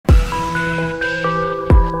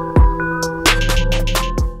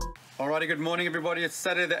good morning everybody. It's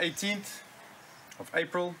Saturday the 18th of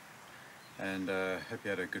April and hope you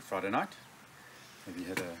had a good Friday night. Maybe you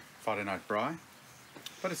had a Friday night braai.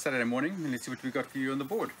 But it's Saturday morning and let's see what we got for you on the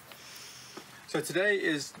board. So today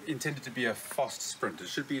is intended to be a fast sprint. It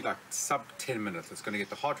should be like sub 10 minutes. It's going to get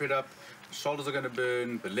the heart rate up, the shoulders are going to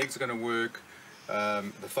burn, the legs are going to work.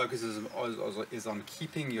 The focus is on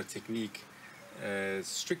keeping your technique as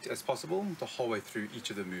strict as possible the whole way through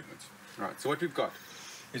each of the movements. Alright, so what we've got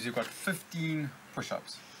is we've got 15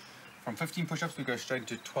 push-ups. From 15 push-ups we go straight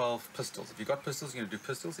into 12 pistols. If you've got pistols, you're going to do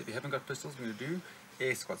pistols. If you haven't got pistols, we're going to do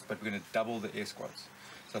air squats, but we're going to double the air squats.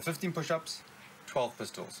 So 15 push-ups, 12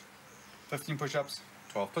 pistols. 15 push-ups,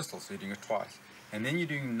 12 pistols, so you're doing it twice. And then you're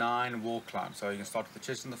doing 9 wall climbs. So you're going to start with the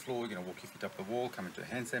chest on the floor, you're going to walk your feet up the wall, come into a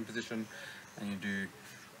handstand position, and you do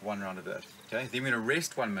one round of that. Okay, then we're going to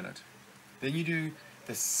rest 1 minute. Then you do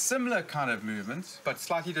the similar kind of movements, but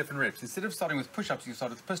slightly different reps. Instead of starting with push-ups, you start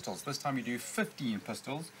with pistols. This time you do 15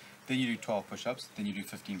 pistols, then you do 12 push-ups, then you do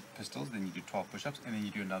 15 pistols, then you do 12 push-ups, and then you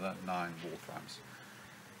do another 9 wall climbs.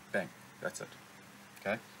 Bang, that's it.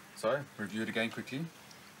 Okay, so review it again quickly.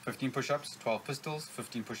 15 push-ups, 12 pistols,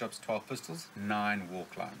 15 push-ups, 12 pistols, 9 wall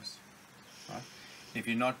climbs. Right? If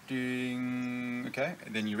you're not doing, okay,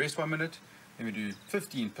 then you rest 1 minute, then we do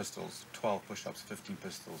 15 pistols, 12 push-ups, 15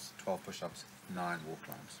 pistols, 12 push-ups, 9 wall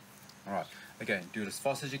climbs. Alright, again, do it as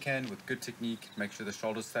fast as you can with good technique, make sure the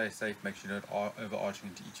shoulders stay safe, make sure you're not overarching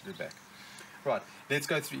into each of your back. Right, let's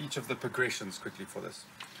go through each of the progressions quickly for this.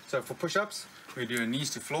 So for push-ups, we do a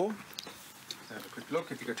knees to floor. So have a quick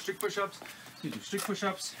look. If you've got strict push-ups, you do strict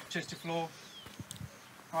push-ups, chest to floor.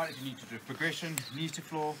 Alright, if you need to do a progression, knees to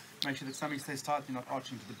floor, make sure the stomach stays tight, you're not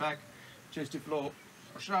arching to the back. Chest to floor,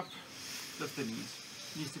 push up, lift the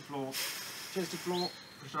knees. Knees to floor, chest to floor,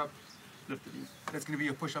 push up, lift the knees. That's going to be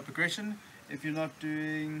your push-up progression. If you're not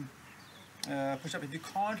doing push-up, if you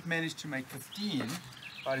can't manage to make 15,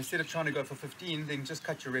 but instead of trying to go for 15, then just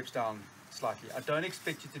cut your reps down slightly. I don't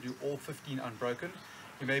expect you to do all 15 unbroken.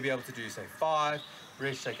 You may be able to do, say, 5,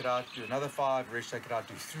 rest, shake it out, do another 5, rest, shake it out,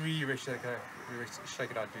 do 3, rest,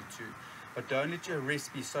 shake it out, do 2. But don't let your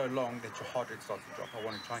rest be so long that your heart rate starts to drop. I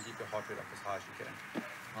want to try and keep your heart rate up as high as you can.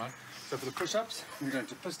 Right. So for the push-ups, we're going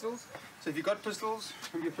to pistols. So if you've got pistols,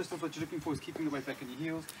 from your pistols, what you're looking for is keeping the weight back in your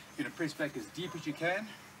heels. You're going to press back as deep as you can.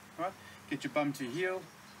 Right. Get your bum to your heel,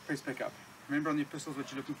 press back up. Remember on your pistols, what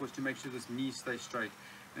you're looking for is to make sure this knee stays straight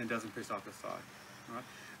and doesn't press out the side.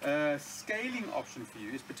 Right. Scaling option for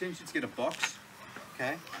you is potentially to get a box,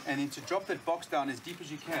 okay, and then to drop that box down as deep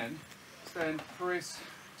as you can. Stand, press,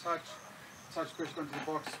 touch, press onto the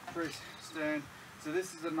box, press, stand. So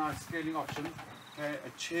this is a nice scaling option. Okay,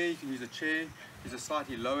 a chair, you can use a chair, use a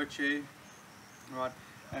slightly lower chair, right,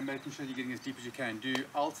 and making sure you're getting as deep as you can. Do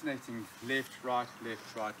alternating left, right,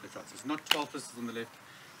 left, right, left, right. So it's not 12 pistols on the left,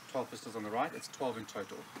 12 pistols on the right, it's 12 in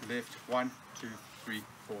total. Left, 1, 2, 3,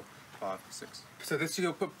 4, 5, 6. So this is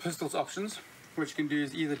your pistols options. What you can do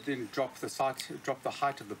is either then drop the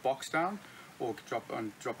height of the box down, or drop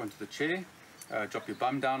onto the chair. Drop your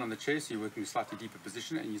bum down on the chair so you're working a slightly deeper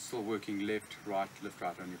position and you're still working left, right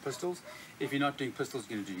on your pistols. If you're not doing pistols,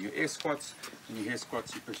 you're going to do your air squats. In your air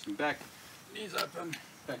squats, you're pushing back, knees open,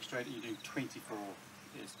 back straight, and you're doing 24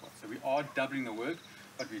 air squats. So we are doubling the work,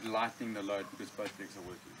 but we're lightening the load because both legs are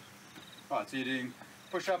working. Alright, so you're doing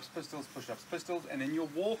push-ups, pistols, push-ups, pistols, and then your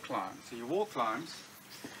wall climbs. So your wall climbs,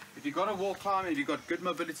 if you've got a wall climb, if you've got good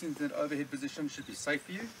mobility into that overhead position, should be safe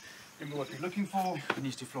for you. Remember what you're looking for,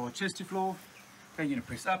 knees to floor, chest to floor. Okay, you're going to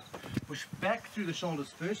press up, push back through the shoulders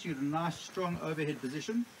first. You get a nice strong overhead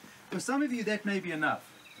position. For some of you that may be enough,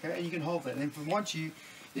 okay, and you can hold that. And for once you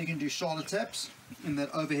can do shoulder taps in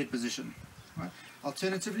that overhead position. Right?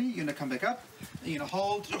 Alternatively, you're going to come back up and you're going to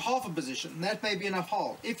hold to half a position, and that may be enough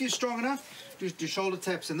hold. If you're strong enough, just do shoulder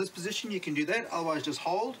taps in this position, you can do that, otherwise just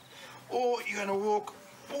hold. Or you're going to walk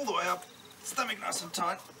all the way up, stomach nice and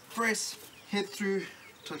tight, press, head through,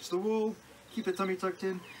 touch the wall, keep the tummy tucked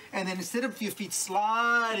in, and then instead of your feet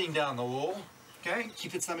sliding down the wall, okay,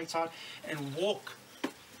 keep your stomach tight and walk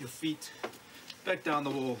your feet back down the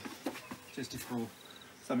wall, chest to floor,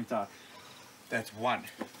 stomach tight. That's 1.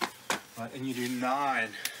 Right, and you do 9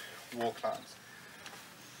 wall climbs.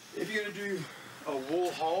 If you're going to do a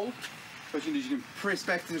wall hold, what you can do is you can press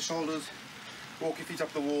back to the shoulders, walk your feet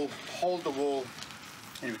up the wall, hold the wall,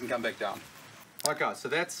 and you can come back down. Alright guys, so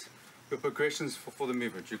that's your progressions for the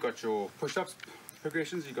movement. You've got your push-ups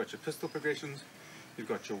progressions, you've got your pistol progressions, you've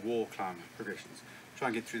got your wall climb progressions. Try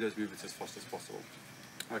and get through those movements as fast as possible.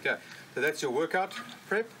 Okay, so that's your workout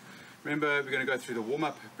prep. Remember, we're going to go through the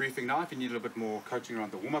warm-up briefing now. If you need a little bit more coaching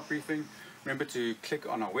around the warm-up briefing, remember to click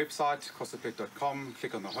on our website, crossfitplett.com,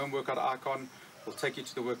 click on the home workout icon, will take you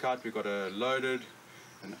to the workout. We've got a loaded,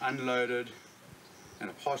 an unloaded, and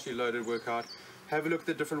a partially loaded workout. Have a look at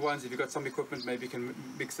the different ones. If you've got some equipment, maybe you can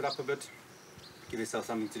mix it up a bit, give yourself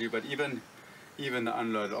something to do. But even the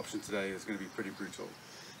unloaded option today is going to be pretty brutal.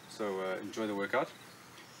 So enjoy the workout,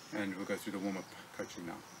 and we'll go through the warm-up coaching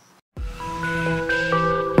now.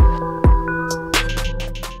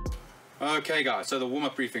 Okay guys, so the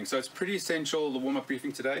warm-up briefing. So it's pretty essential, the warm-up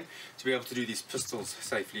briefing today, to be able to do these pistols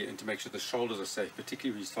safely and to make sure the shoulders are safe,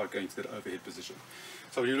 particularly when you start going to that overhead position.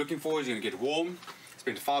 So what you're looking for is you're going to get warm,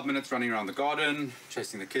 spend 5 minutes running around the garden,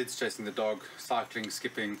 chasing the kids, chasing the dog, cycling,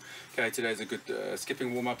 skipping. Okay, today's a good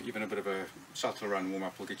skipping warm-up, even a bit of a shuttle run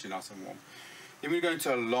warm-up will get you nice and warm. Then we're going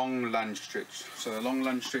to a long lunge stretch. So a long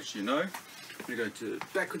lunge stretch, you know, we're going to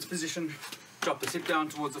backwards position, drop the hip down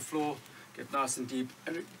towards the floor, get nice and deep,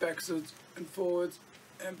 and backwards and forwards,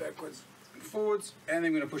 and backwards and forwards, and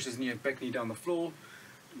then we're going to push his back knee down the floor,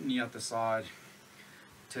 knee out the side,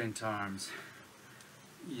 10 times.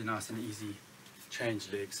 You're nice and easy.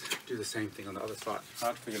 Change legs, do the same thing on the other side,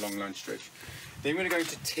 right, for your long lunge stretch. Then we're going to go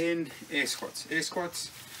to 10 air squats. Air squats,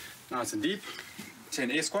 nice and deep,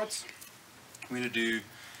 10 air squats. We're going to do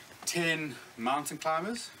 10 mountain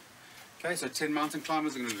climbers. Okay, so 10 mountain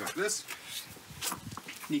climbers are going to look like this.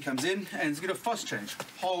 Knee comes in, and it's going to fast change.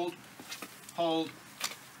 Hold, hold,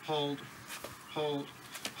 hold, hold,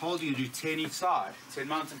 hold. You do 10 each side. 10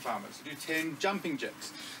 mountain climbers. You do 10 jumping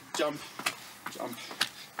jacks. Jump, jump,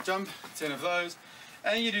 jump. 10 of those.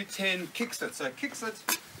 And you do 10 kick sits. So kick sits,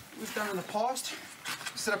 we've done in the past.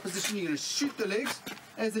 Sit up position. You're going to shoot the legs.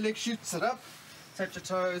 As the legs shoot, sit up. Touch your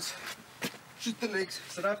toes. Shoot the legs.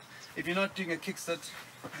 Sit up. If you're not doing a kick sit,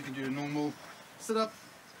 you can do a normal sit up.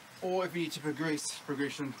 Or if you need to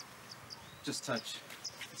progression, just touch.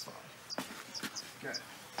 It's fine. Okay.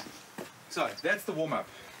 So that's the warm-up.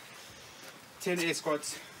 10 air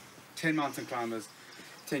squats, 10 mountain climbers,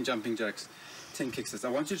 10 jumping jacks, 10 kick sits. I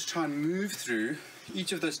want you to try and move through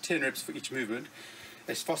each of those 10 reps for each movement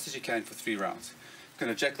as fast as you can for 3 rounds.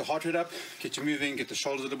 Going to jack the heart rate up, get you moving, get the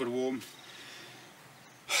shoulders a little bit warm.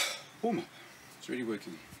 Warm up. It's really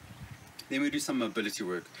working. Then we do some mobility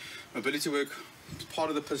work. Mobility work is part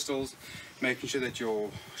of the pistols, making sure that your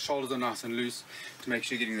shoulders are nice and loose to make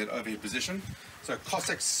sure you're getting that overhead position. So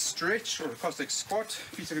Cossack stretch or a Cossack squat,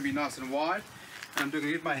 feet are going to be nice and wide. And I'm going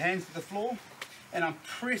to get my hands to the floor, and I'm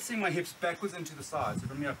pressing my hips backwards into the sides. So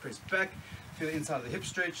from here I press back, feel the inside of the hip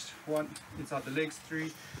stretched, 1, inside the legs,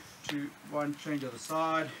 3, 2, 1, change other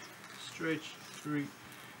side, stretch, 3,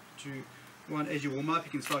 2, 1. As you warm up,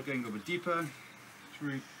 you can start going a little bit deeper,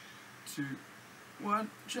 3, 2, 1,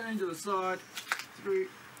 change to the side, 3,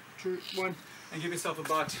 2, 1, and give yourself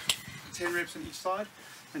about 10 reps on each side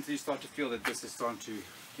until you start to feel that this is starting to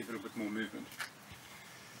give it a bit more movement.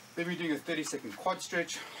 Then we're doing a 30-second quad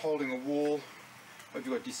stretch, holding a wall. If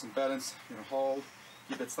you've got decent balance, you're going to hold,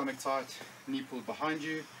 keep that stomach tight, knee pulled behind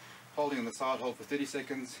you, holding on the side, hold for 30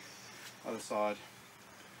 seconds, other side,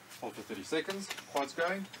 hold for 30 seconds, quads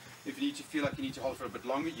going. If you need to feel like you need to hold for a bit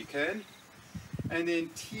longer, you can. And then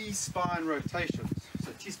T-spine rotations.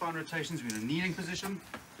 So T-spine rotations, we're in a kneeling position.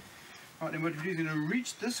 Right, and what you do is you're going to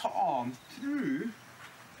reach this arm through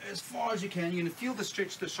as far as you can. You're going to feel the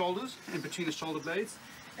stretch to the shoulders and between the shoulder blades.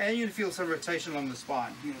 And you're going to feel some rotation along the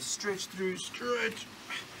spine. You're going to stretch through, stretch.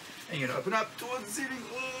 And you're going to open up towards the ceiling.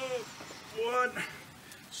 1.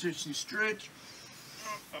 Stretch and stretch.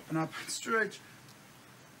 Open up, stretch.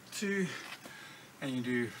 2. And you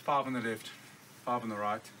do 5 on the left, 5 on the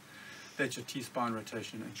right. That's your T-spine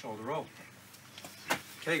rotation and shoulder roll.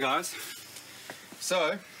 Okay guys,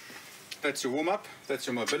 so that's your warm-up, that's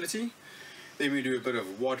your mobility. Then we do a bit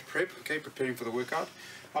of WOD prep, okay, preparing for the workout.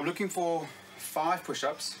 I'm looking for 5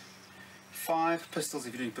 push-ups, 5 pistols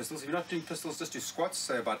if you're doing pistols. If you're not doing pistols, just do squats,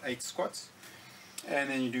 say about 8 squats.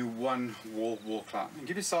 And then you do 1 wall climb. And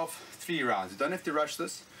give yourself 3 rounds. You don't have to rush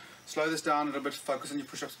this. Slow this down a little bit, focus on your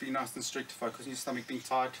push-ups being nice and strict, focus on your stomach being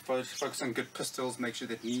tight, focus on good pistols, make sure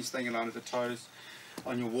that knees staying in line with the toes.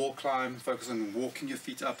 On your wall climb, focus on walking your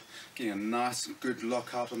feet up, getting a nice good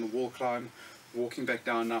lockout on the wall climb, walking back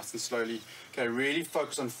down nice and slowly. Okay, really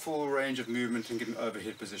focus on full range of movement and get an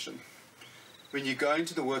overhead position. When you go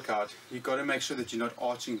into the workout, you've got to make sure that you're not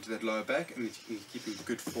arching to that lower back and that you can keep in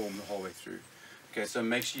good form the whole way through. Okay, so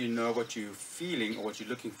make sure you know what you're feeling or what you're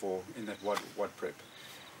looking for in that WOD prep.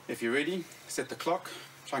 If you're ready, set the clock,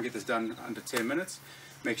 try and get this done under 10 minutes.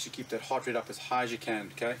 Make sure you keep that heart rate up as high as you can,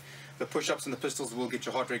 okay? The push-ups and the pistols will get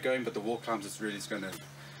your heart rate going, but the wall climbs is really going to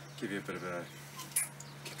give you a bit of a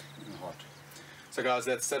kick in the heart. So guys,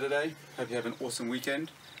 that's Saturday. Hope you have an awesome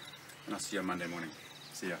weekend, and I'll see you on Monday morning.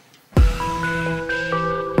 See ya.